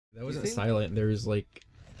That wasn't silent. There was like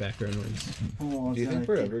background noise. Oh, do you think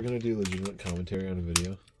we're ever gonna do legitimate commentary on a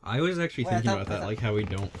video? I was actually thinking about that, like how we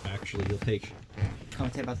don't actually take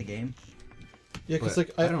commentate about the game. Yeah, because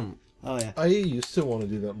like I don't. Oh yeah. I used to want to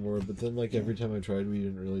do that more, but then like every time I tried, we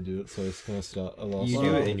didn't really do it, so I just kind of stopped. I lost. You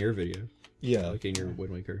do it in your video. Yeah. Like in your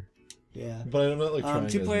Wind Waker. Yeah. But I'm not like trying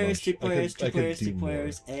two as players, much. two players, I two could players, do two more.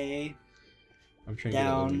 players. A. I'm trying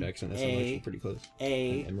Down, to get a Dex and this one actually pretty close.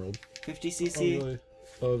 A. And Emerald. 50 Oh, cc. really?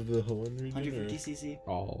 Of the Hawaiian region. 150 cc.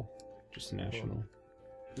 All. Just national.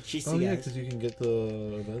 What CC, Oh yeah, guys? because you can get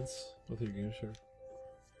the events with your game share.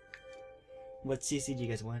 What CC do you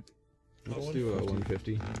guys want? Let's do a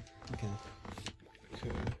 150. Okay.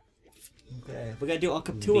 Okay. Okay. We gotta do all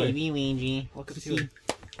cup tour. Baby Ouija. All cup tour.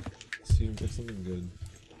 See, pick something good.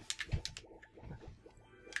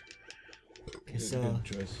 Okay, so. Good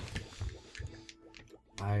choice.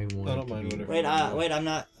 I want. I don't mind whatever. Wait, I'm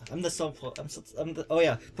not. I'm the solo player. I'm the. Oh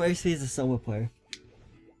yeah, player C is a solo player.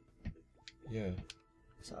 Yeah.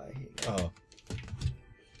 Sorry. Here you go. Oh.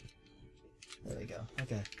 There we go.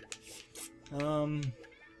 Okay.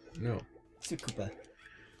 No. Tsukuba.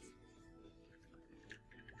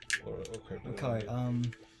 Okay. Card. I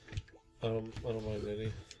don't mind any.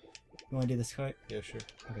 You wanna do this card? Yeah, sure.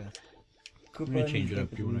 Okay. I'm gonna change it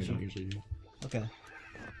up to what I don't usually do. Okay.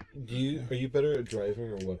 Are you better at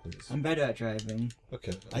driving or weapons? I'm better at driving.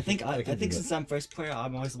 Okay. I think do since I'm first player,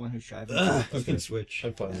 I'm always the one who's driving. You can switch.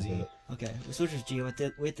 I'm fine with that. Okay, we switch with G. We have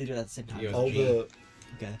to do that at the same time. Yeah. All G. the.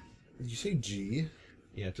 Okay. Did you say G?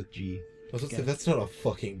 Yeah, it's with G. I was gonna say that's not a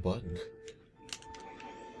fucking button.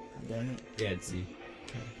 Dang it. Yeah, it's C.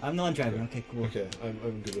 Okay. I'm the one driving. Okay, cool. Okay,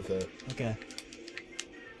 I'm good with that. Okay.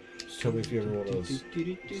 Just tell me if you ever want those.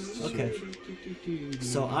 Okay.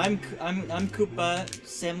 So I'm Koopa.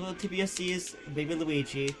 Samuel TBSC is Baby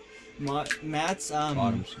Luigi. Matt's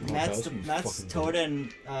Bottom Matt's Toad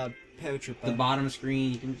and Paratrooper. The bottom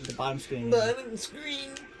screen. You can The bottom screen. Bottom screen.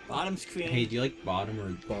 Bottom screen. Hey, do you like bottom or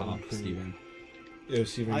Bottom top, screen. Steven? Yo,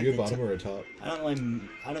 Steven, I are you a think bottom or a top?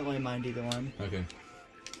 I don't really mind either one. Okay.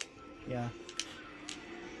 Yeah.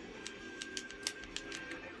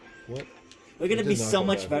 What? We're gonna It be did not so go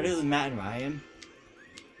much better backwards. than Matt and Ryan.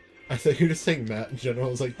 I thought you were just saying Matt in general.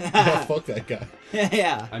 I was like, yeah, fuck that guy.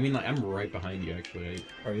 Yeah. I mean, like, I'm right behind you, actually.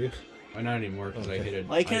 Are you? Well, not anymore, because I Okay. hit it.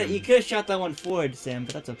 Well, you could have shot that one forward, Sam,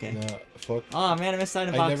 but that's okay. Nah, fuck. Oh man, I missed out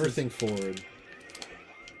on I boxes. never think forward.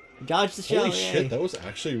 Dodge the shell. Holy yay. shit, that was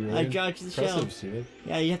actually really I dodged the shell. impressive, Steven.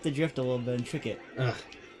 Yeah, you have to drift a little bit and trick it. Ugh.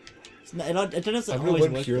 It doesn't I'm gonna always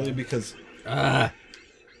win work. purely though. because Ah!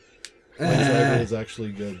 my driver is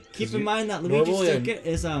actually good. Keep in mind that Luigi normally circuit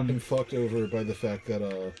is I'm fucked over by the fact that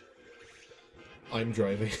I'm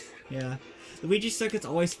driving. yeah. Luigi circuit's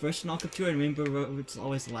always first in all Cup 2 and Rainbow Road's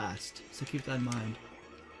always last. So keep that in mind.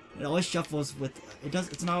 It always shuffles with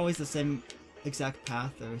it's not always the same exact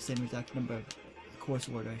path or same exact number of course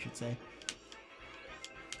order, I should say.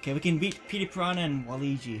 Okay, we can beat Petey Piranha and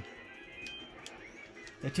Waluigi.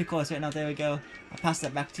 They're too close right now. There we go. I'll pass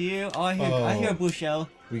that back to you. Oh, I hear a blue shell.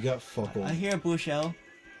 We got fuck all. I hear a blue shell.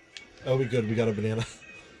 Oh, we good. We got a banana.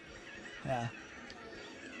 Yeah.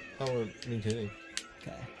 How are we maintaining?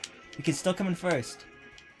 Okay. We can still come in first.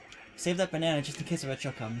 Save that banana just in case a red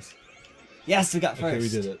shell comes. Yes, we got first. Okay, we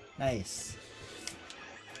did it. Nice.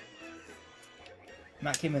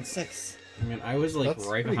 Matt came in 6th. I mean, I was like That's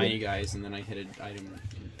right pretty behind good. you guys, and then I hit an item,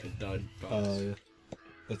 a dud box. Yeah.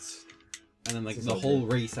 That's. And then, like, This is the all whole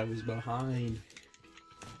good. race I was behind.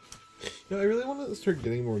 You know, I really want to start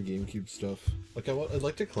getting more GameCube stuff. Like, I'd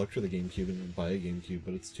like to collect for the GameCube and buy a GameCube,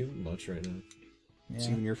 but it's too much right now. Yeah.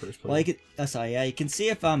 Steven, your first Well, play. you could, sorry, yeah, you can see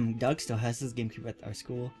if Doug still has his GameCube at our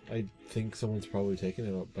school. I think someone's probably taken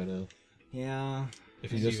it up by now. Yeah. If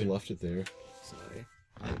he just Steven. left it there. Sorry.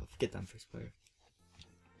 I'll get them first player.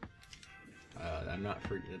 I'm not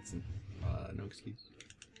for it's no excuse.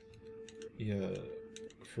 Yeah.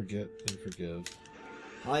 Forget and forgive.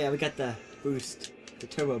 Oh yeah, we got the boost, the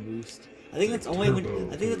turbo boost. I think that's only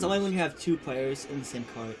when you have 2 players in the same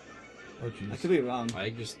cart. Oh I jeez. could be wrong. I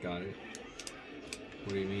just got it.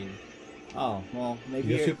 What do you mean? Oh well, maybe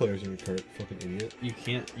You have 2 you're players in your cart, fucking idiot. You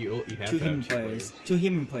can't. You have 2 to human have 2 players. 2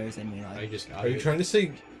 human players. I mean, I like just got Are you it. trying to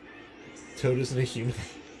say Toad isn't a human?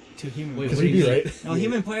 2 human. Wait, players. Because what do we'd you be mean? right. No,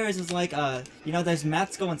 human players is like you know, there's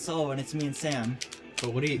Matt's going solo and it's me and Sam.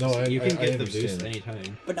 But what do you? No, you can I get the boost understand.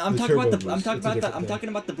 anytime. But I'm The talking about turbo the I'm boost, talking it's a about the different I'm thing. talking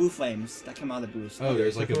about the blue flames that come out of the boost. Oh,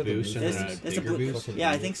 there's like a Talking about the boost and boost. then a There's a bigger blue- boost. Fucking Yeah,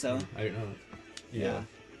 I idiot. think so. I don't know. Yeah.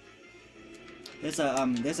 There's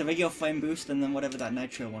a regular flame boost and then whatever that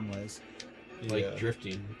nitro one was. Like Yeah.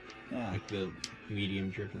 drifting, Yeah. like the medium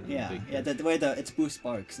drift. And then Yeah. the big Yeah. drift. The way it's boost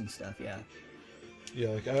sparks and stuff. Yeah. Yeah,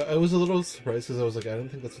 like I was a little surprised because I was like, I don't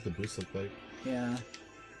think that's what the boost looked like. Yeah.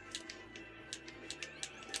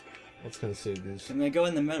 Let's kind of save these. I'm gonna go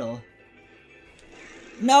in the middle.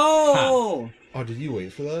 No! Oh, did you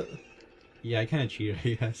wait for that? Yeah, I kind of cheated, I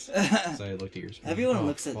guess. So I looked at your screen. Everyone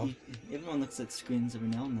looks at screens every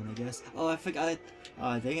now and then, I guess. Oh, I forgot.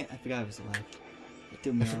 Oh, dang it! I forgot I was alive. It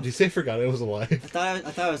threw me off. Did you say forgot I was alive? I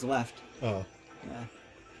thought I was left. Oh. Yeah.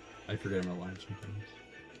 I forget I'm alive sometimes.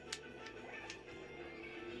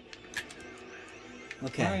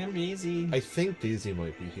 Okay. Hi, I'm Daisy. I think Daisy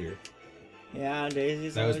might be here. Yeah,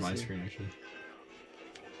 Daisy's That was always my here. screen, actually.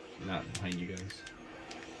 Not behind you guys.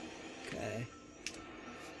 Okay.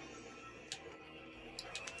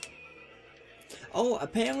 Oh,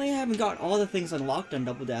 apparently I haven't got all the things unlocked on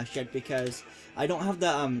Double Dash yet because I don't have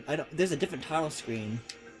the there's a different title screen.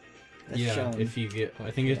 That's Yeah, shown. if you get,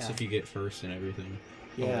 I think it's Yeah. if you get first and everything.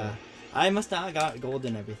 Yeah. I must not got gold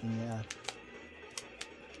and everything. Yeah.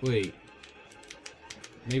 Wait.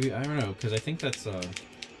 Maybe, I don't know, because I think that's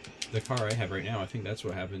the car I have right now. I think that's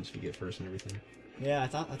what happens if you get first and everything. Yeah, I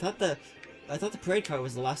thought the parade car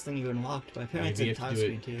was the last thing you unlocked, but apparently Maybe you it's in have title to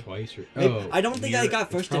do screen it too. twice or... Maybe, Oh, I don't think I got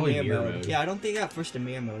it's first in probably mirror mode. Yeah, I don't think I got first in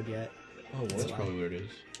mirror mode yet. Oh, That's what? probably what it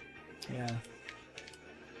is. Yeah.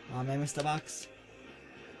 Oh man, missed the box.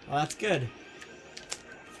 Oh, that's good.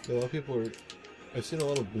 A lot of people are. I've seen a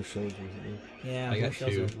lot of blue shells recently. Yeah, I got blue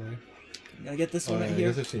shells two. over there. Gotta get this Oh, one yeah, right I here.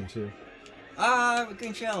 guess I've seen two. Ah,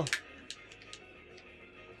 green shell.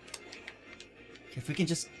 If we can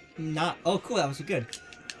just not. Oh, cool. That was good.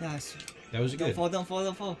 Yes. That was Don't good. fall. Don't fall.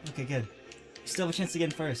 Don't fall. Okay, good. Still have a chance to get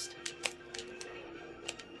in first.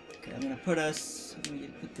 Okay, I'm gonna put us. I'm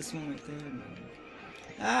gonna put this one right there.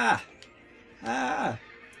 Ah! Ah!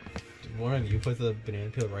 One of you put the banana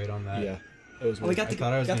peel right on that. Yeah, that was. Oh, we got I the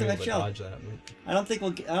thought I was got going the to red be able shell. to dodge that. But... I don't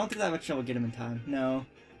think that red shell will get him in time. No.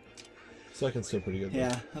 Second's still pretty good. Though.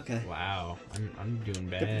 Yeah. Okay. Wow, I'm doing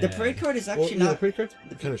bad. The parade card is actually Well, yeah, the not. pretty card's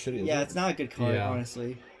kind of shitty. Isn't Yeah, it? it's not a good card, Yeah.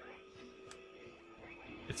 honestly.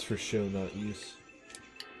 It's for show, not use.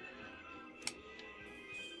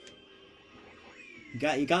 You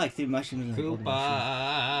got like 3 mushrooms and a golden mushroom.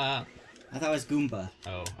 Koopa. I thought it was Goomba.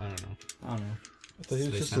 Oh, I don't know. I don't know. I thought he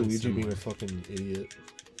was They just sound Luigi being similar. a fucking idiot.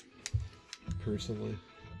 Personally.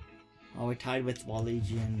 Oh, we're tied with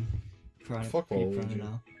Waluigi and Piranha. Fuck Piranha Waluigi.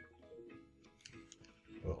 now.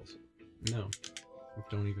 What else? No.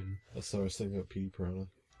 Don't even. That's what I was thinking of Petey Piranha.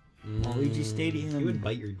 Waluigi Stadium. He would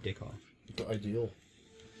bite your dick off. The ideal.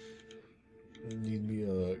 I need me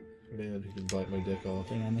a man who can bite my dick off.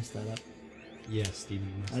 Dang, I messed that up. Yes, Steven.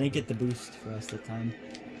 I didn't get the boost for us that time.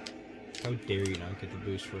 How dare you not get the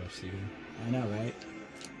boost for us, Steven? I know, right?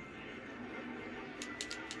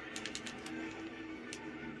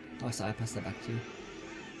 Oh, sorry, I passed that back to you.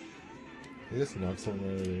 I just knocked someone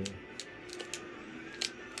right over there.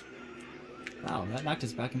 Wow, that knocked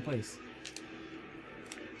us back in place.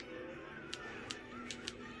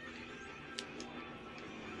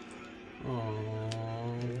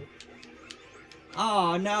 Aww.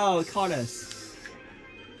 Oh no, it caught us.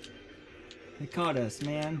 It caught us,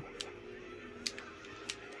 man.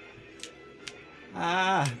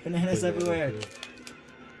 Ah, bananas Put that everywhere. up here.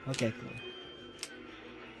 Okay, cool.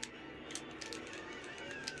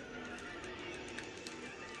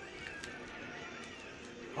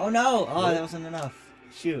 Oh no! Oh, What? that wasn't enough.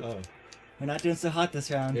 Shoot. Oh. We're not doing so hot this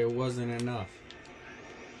round. There wasn't enough.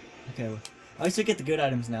 Okay, well, at least we get the good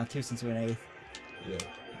items now too, since we're in 8th. Yeah.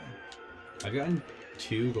 I've gotten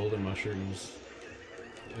 2 golden mushrooms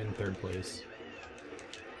in 3rd place.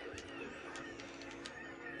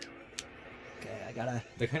 Okay, I gotta...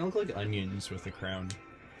 They kind of look like onions with a crown.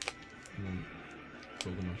 And then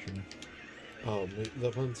golden mushroom. Oh,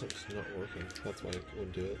 that one's actually not working. That's why I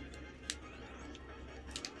wouldn't do it.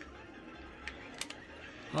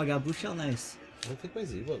 Oh, I got a blue shell, nice. I don't think my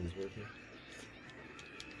Z button's working.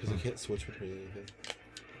 Because I can't switch between anything.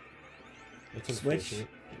 That's Switch?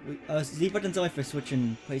 unfortunate. Z button's only for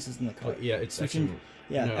switching places in the Oh, cart. yeah, it's Switching- actually...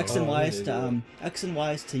 Yeah, No. X and Oh, Y yeah, is they to X and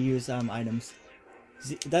Y is to use items.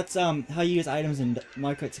 That's how you use items in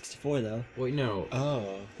Mario Kart 64 though. Wait, no.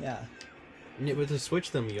 Oh. Yeah. Yeah, but to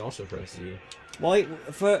switch them, you also press Z. Well,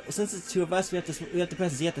 since it's 2 of us, we have to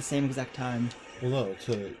press Z at the same exact time. Well, no,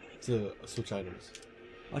 to switch items.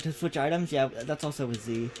 Oh, to switch items, yeah, that's also with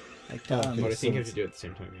Z. Like, Oh, okay. But I so think you have it's- to do it at the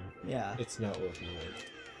same time, yeah. yeah. It's not working right.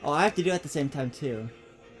 Oh, I have to do it at the same time too.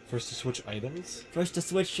 First to switch items? First to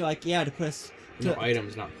switch, like, yeah, to put us. No,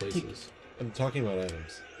 items, not places. I'm talking about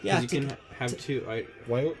items. Yeah, you to- can have 2...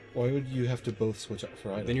 Why would you have to both switch up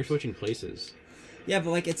for items? Then you're switching places. yeah,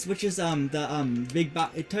 but like it switches the big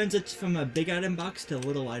box. It turns it from a big item box to a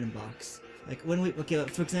little item box. Like when we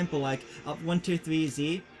for example, like up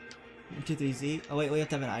 123Z, 123Z. Oh wait, we have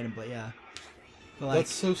to have an item, but yeah. But like,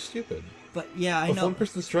 That's so stupid. but yeah, I If know. one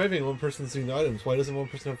person's driving, one person's doing the items. Why doesn't one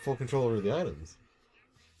person have full control over the items?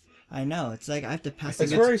 I know. It's like I have to pass. I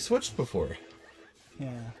swear I switched before. Yeah.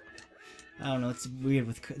 I don't know. It's weird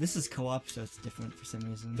with this is co-op, so it's different for some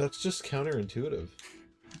reason. That's just counterintuitive.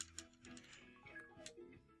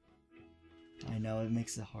 I know it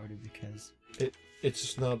makes it harder because It's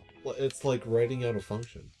just not. It's like writing out a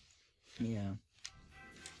function. yeah.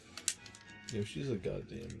 Yoshi's a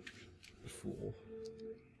goddamn fool.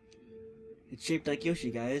 It's shaped like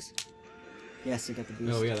Yoshi, guys. Yes, I got the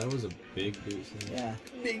boost. Oh yeah, that was a big boost. Yeah.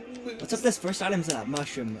 Big boost. What's up? This first item's in that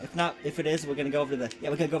mushroom. If not, if it is, we're gonna go over to the. Yeah,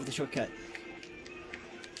 we're gonna go over the shortcut.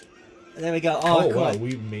 There we go. Oh, cool. Wow,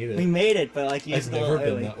 we made it. We made it, but like you I've used a never little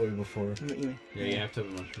been early. that way before. Yeah, you have to have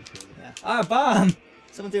a mushroom too. Yeah. Ah, bomb!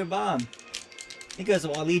 Someone threw a bomb. I think it was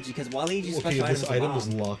Waluigi, because Waluigi's Okay, special this item item was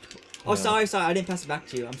is a bomb. locked. Oh, sorry, I didn't pass it back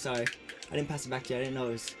to you. I'm sorry. I didn't pass it back to you. I didn't know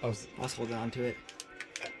it was. I was holding on to it.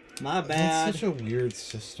 My bad. That's such a weird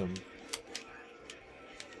system.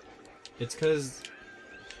 It's because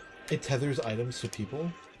It tethers items to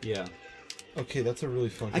people. yeah. Okay, that's a really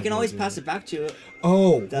fun. I can always pass it back to you.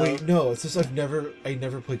 Oh though. wait, no. It's just I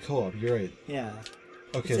never played co-op. You're right. Yeah.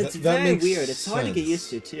 Okay, It's that very makes weird. It's hard to get sense. used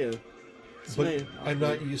to too. It's But really I'm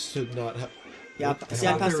awkward. not used to not have. Yeah, what see,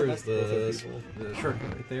 I passed There it was back. the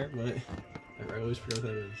shortcut right there, but I always forget what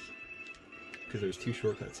that is. Because there's two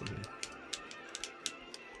shortcuts in here.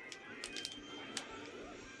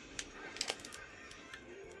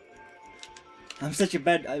 I'm such a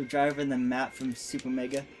bad driver than Matt from Super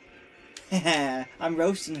Mega. I'm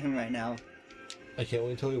roasting him right now. I can't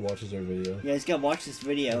wait until he watches our video. Yeah, he's gonna watch this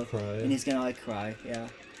video And cry. and he's gonna like cry. Yeah,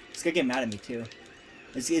 he's gonna get mad at me too.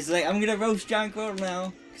 It's like I'm gonna roast GiantGrotle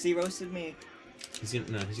now because he roasted me. He's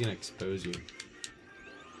gonna expose you.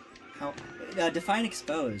 How? Define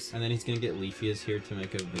expose. And then he's gonna get Leafy is here to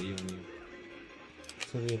make a video on you.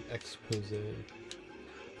 It's gonna be an expose.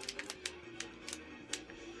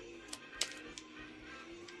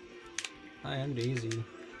 Hi, I'm Daisy.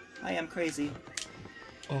 I am crazy.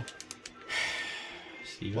 Oh,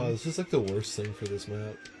 Steven? wow! This is like the worst thing for this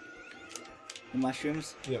map. The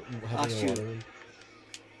mushrooms. Yep, Ah, having a lot shoot. of them.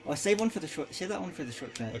 Oh, save one for the short. Save that one for the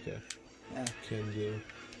shortcut. Okay, Yeah. can do.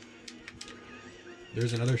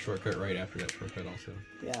 There's another shortcut right after that shortcut also.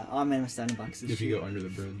 Yeah. Oh man, my standing box is. If you go under the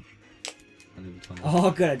bridge. Under the tunnel.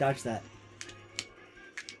 Oh, good. I dodged that.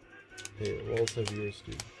 Hey, walls have yours,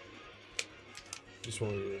 dude. Just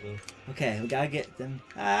wanted you to know. Okay, we gotta get them.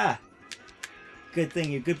 Ah. Good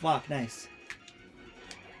thing. You good block. Nice.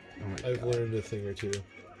 Oh my I've god. learned a thing or two.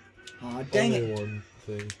 Oh dang Only it! one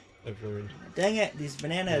thing I've learned. Dang it! These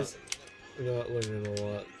bananas. Not learning a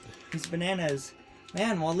lot. These bananas.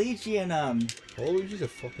 Man, Waluigi and Waluigi's a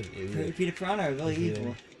fucking idiot. Peter Piranha are really Yeah.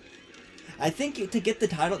 evil. I think to get the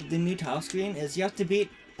new title screen is you have to beat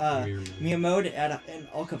Miyamoto at an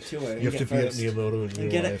All Cup Tour. You have to beat Miyamoto in and real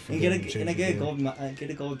get a life and then get change a and the get a game. gold get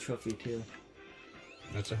a gold trophy too.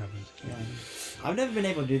 That's what happens. Yeah. I've never been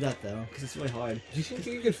able to do that though because it's really hard. Do you think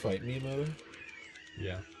you could fight Miyamoto?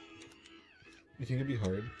 Yeah. You think it'd be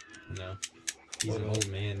hard? No. He's Why an not? old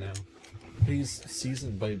man now. He's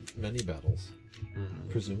seasoned by many battles,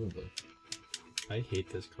 presumably. I hate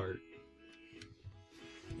this cart.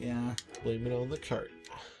 Yeah. Blame it on the cart.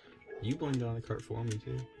 You blamed it on the cart for me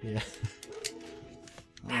too. Yeah.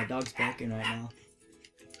 Oh, my dog's barking right now.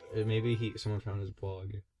 Maybe someone found his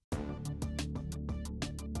blog.